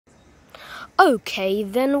Okay,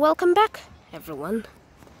 then welcome back, everyone.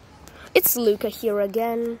 It's Luca here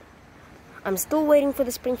again. I'm still waiting for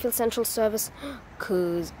the Springfield Central service,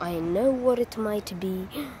 cause I know what it might be.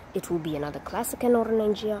 It will be another classic in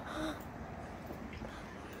Orangia.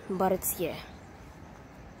 But it's, yeah,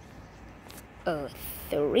 a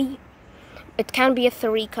 3. It can be a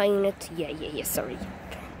 3 car unit. Yeah, sorry.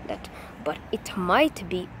 But it might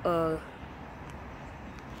be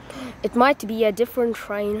a different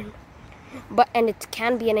train. And it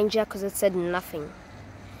can be an Ninja because it said nothing.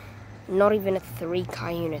 Not even a 3 car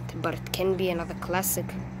unit, but it can be another classic.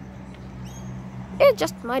 It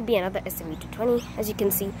just might be another SMU 220, as you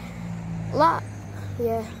can see.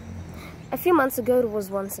 Yeah. A few months ago it was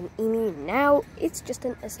once an EMI, now it's just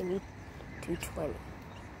an SMU 220.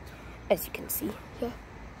 As you can see here.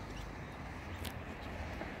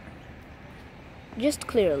 Just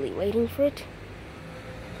clearly waiting for it.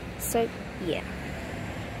 So, yeah.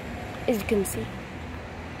 As you can see,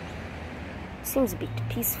 seems a bit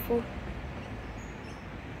peaceful,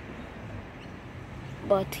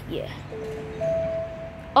 but yeah.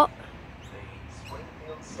 Oh,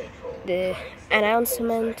 the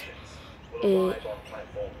announcement. You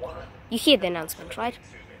hear the announcement, right?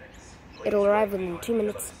 It'll arrive within 2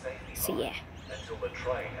 minutes. So yeah.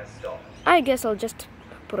 I guess I'll just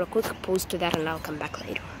put a quick pause to that, and I'll come back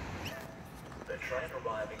later. The train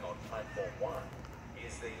arriving on platform 1.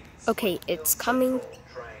 Okay, it's coming,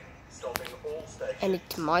 and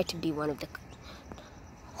it might be one of the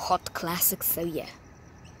hot classics, so yeah.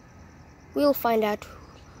 We'll find out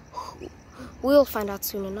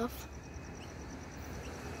soon enough.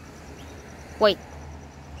 Wait,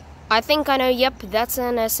 I think I know, yep, that's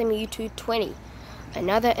an SMU 220.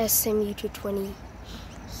 Another SMU 220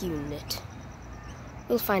 unit.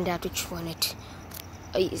 We'll find out which one it...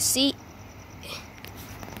 you see,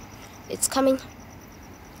 it's coming.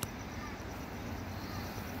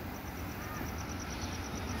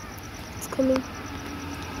 Coming.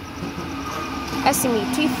 SMU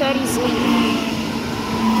 230's leading.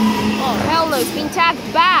 Oh hell no, it's been tagged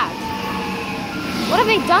bad. What have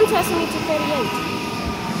they done to SMU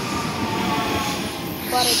 238?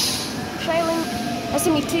 But it's trailing.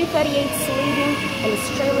 SMU 238's leading, and its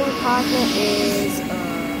trailing partner is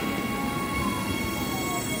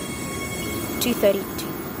 232.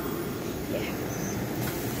 Yeah.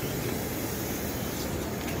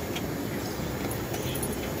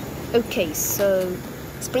 Okay, so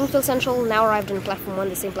Springfield Central now arrived on platform 1,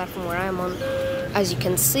 the same platform where I am on. As you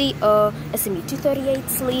can see, SMU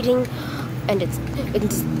 238's leading, and it's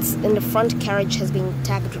in the front carriage has been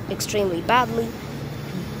tagged extremely badly.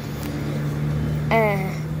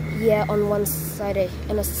 Yeah, on one side,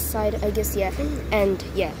 on a side, I guess, yeah. And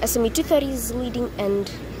yeah, SMU 230 is leading, and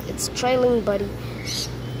its trailing buddy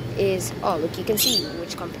is, oh look, you can see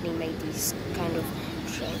which company made these kind of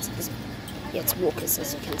trains. Yeah, it's Walkers,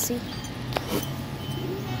 as you can see.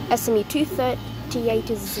 SMU 238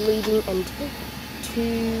 is leading, and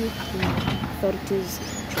 232 is...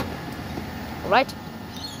 Alright.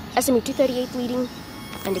 SMU 238 leading,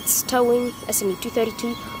 and it's towing SMU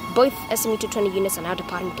 232. Both SMU 220 units are now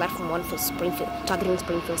departing platform 1 for Springfield, targeting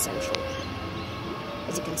Springfield Central.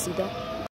 As you can see there.